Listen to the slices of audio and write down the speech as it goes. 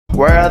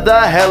Where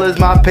the hell is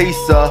my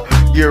pizza?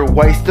 You're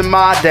wasting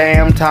my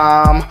damn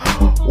time.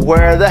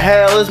 Where the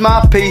hell is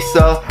my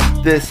pizza?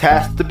 This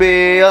has to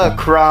be a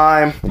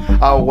crime.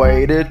 I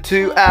waited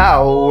 2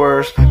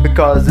 hours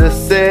because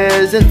this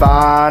isn't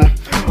fine.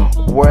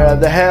 Where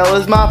the hell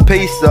is my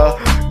pizza?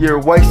 You're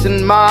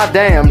wasting my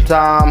damn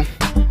time.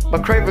 My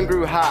craving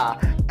grew high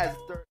as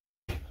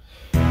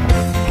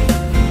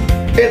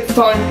it's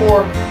time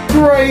for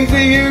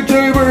Crazy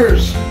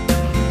YouTubers.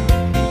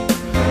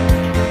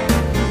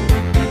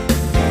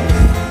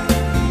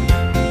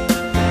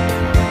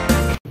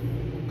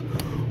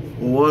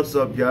 What's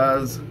up,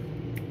 guys?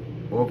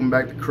 Welcome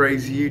back to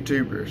Crazy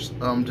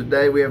YouTubers.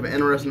 Today we have an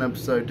interesting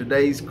episode.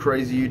 Today's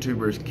Crazy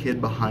YouTuber is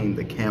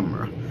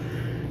Kidbehindacamera.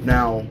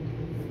 Now,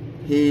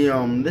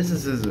 this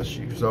is his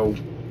issue. So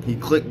he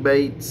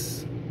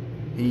clickbaits.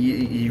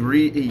 He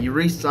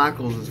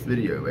recycles his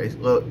video,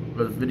 basically,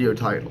 the video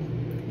title.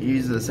 He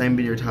uses the same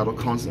video title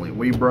constantly.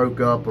 We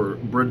broke up, or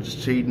Bridget's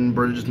cheating,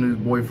 Bridget's new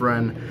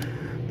boyfriend,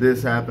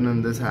 this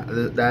happening,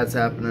 that's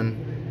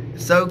happening.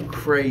 So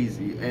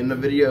crazy, and the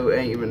video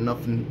ain't even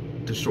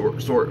nothing to short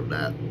of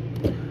that.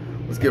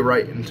 Let's get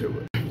right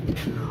into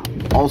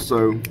it.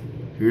 Also,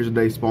 here's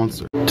today's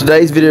sponsor.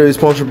 Today's video is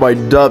sponsored by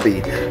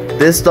Dubby.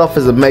 This stuff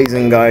is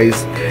amazing,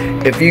 guys.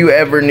 If you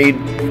ever need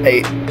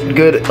a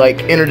good,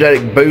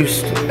 energetic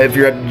boost, if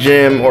you're at the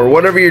gym or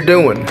whatever you're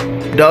doing,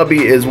 Dubby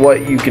is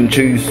what you can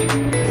choose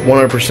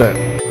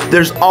 100%.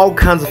 There's all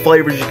kinds of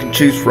flavors you can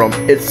choose from.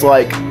 It's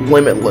like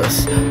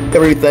limitless.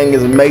 Everything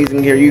is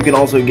amazing here. You can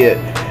also get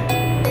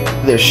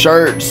their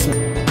shirts,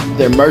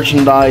 their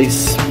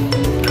merchandise,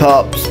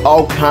 cups,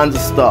 all kinds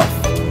of stuff.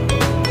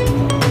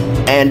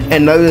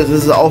 And notice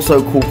this is also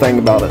a cool thing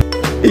about it.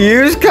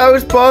 Use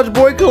code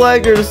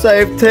SpongeBoyCollector to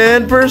save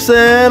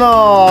 10%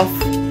 off.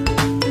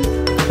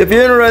 If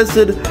you're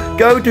interested,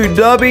 go to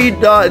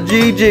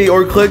dubby.gg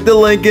or click the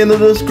link in the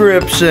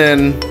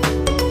description.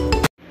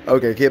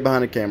 Okay,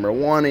 Kidbehindacamera.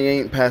 One, he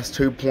ain't past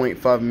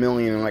 2.5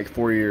 million in like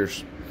 4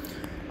 years.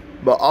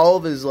 But all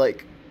of his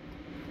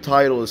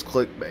title is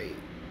clickbait.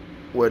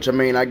 Which, I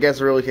mean, I guess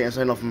I really can't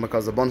say nothing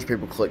because a bunch of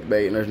people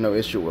clickbait and there's no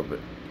issue with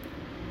it.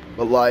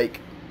 But it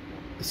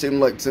seemed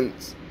like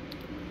since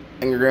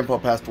Angry Grandpa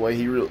passed away,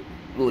 he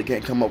really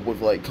can't come up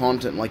with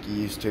content like he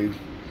used to.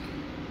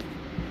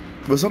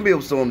 But some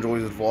people still enjoy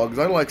his vlogs.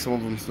 I like some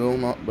of them still,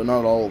 but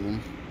not all of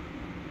them.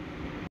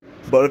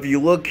 But if you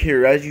look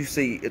here, as you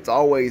see, it's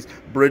always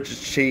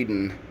Bridget's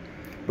cheating,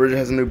 Bridget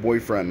has a new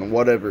boyfriend,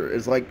 whatever.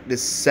 It's like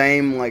this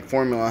same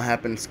formula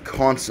happens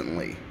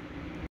constantly.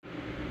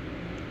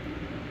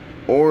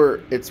 Or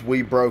it's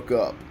we broke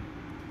up.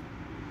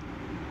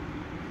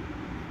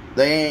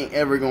 They ain't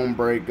ever gonna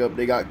break up.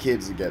 They got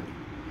kids together.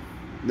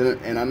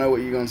 And I know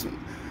what you're gonna say.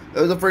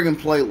 There's a freaking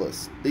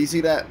playlist. Do you see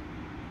that?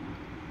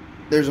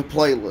 There's a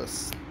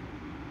playlist.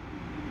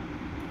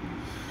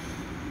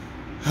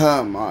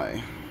 Oh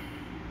my.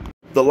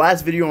 The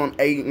last video on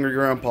Angry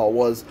Grandpa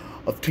was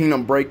of Tina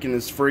breaking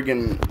his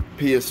friggin'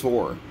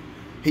 PS4.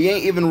 He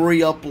ain't even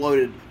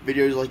re-uploaded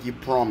videos like he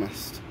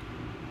promised.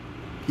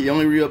 He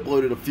only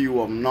re-uploaded a few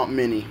of them, not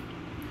many.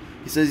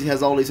 He says he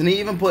has all these, and he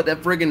even put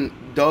that friggin'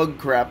 Doug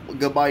crap,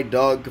 goodbye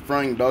Doug,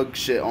 confronting Doug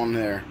shit on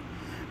there.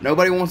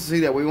 Nobody wants to see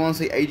that. We want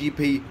to see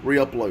AGP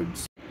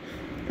re-uploads.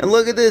 And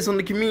look at this, on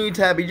the community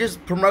tab, he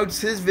just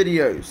promotes his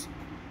videos.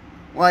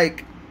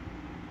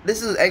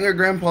 This is Angry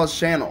Grandpa's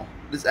channel.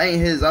 This ain't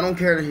his. I don't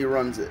care that he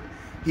runs it.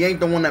 He ain't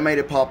the one that made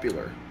it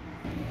popular.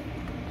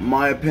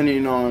 My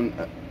opinion on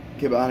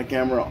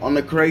Kidbehindacamera, on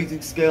the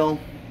crazy scale,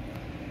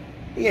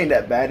 he ain't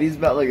that bad. He's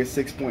about a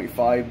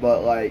 6.5,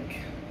 but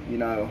you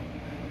know,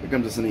 here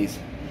comes a sneeze.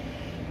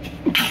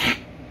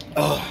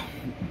 Oh,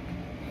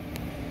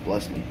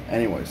 bless me.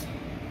 Anyways,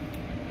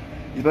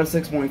 he's about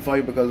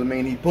 6.5 because I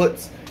mean he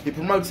promotes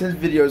his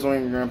videos on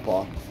Angry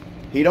Grandpa.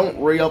 He don't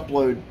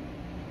re-upload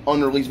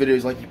unreleased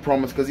videos like he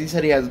promised because he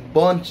said he has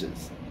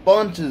bunches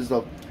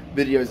of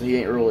videos that he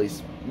ain't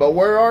released. But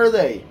where are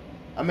they?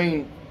 I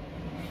mean,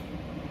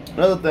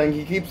 another thing,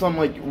 he keeps on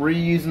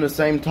reusing the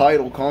same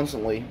title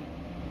constantly.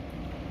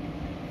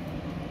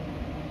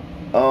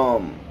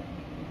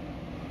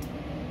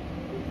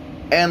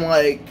 And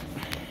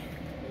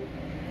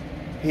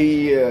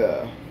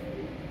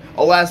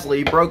lastly,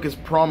 he broke his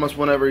promise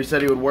whenever he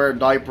said he would wear a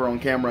diaper on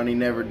camera and he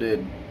never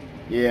did.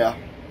 Yeah.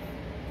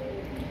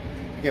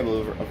 I can't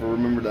believe I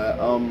remember that.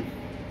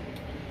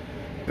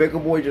 Pickle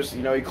Boy just,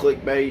 he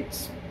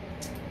clickbaits.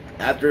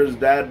 After his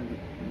dad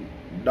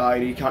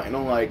died, he kind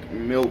of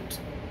milked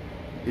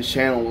his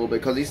channel a little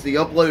bit because he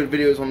uploaded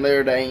videos on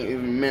there that ain't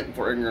even meant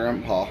for Angry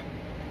Grandpa.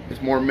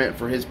 It's more meant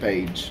for his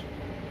page.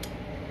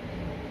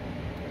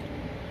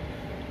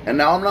 And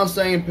now I'm not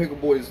saying Pickle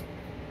Boy's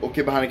or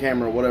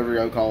Kidbehindacamera, whatever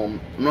y'all call him.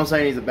 I'm not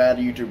saying he's a bad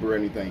YouTuber or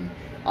anything.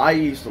 I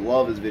used to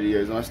love his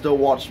videos and I still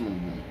watch some of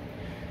them.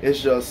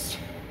 It's just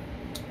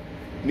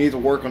he needs to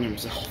work on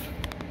himself.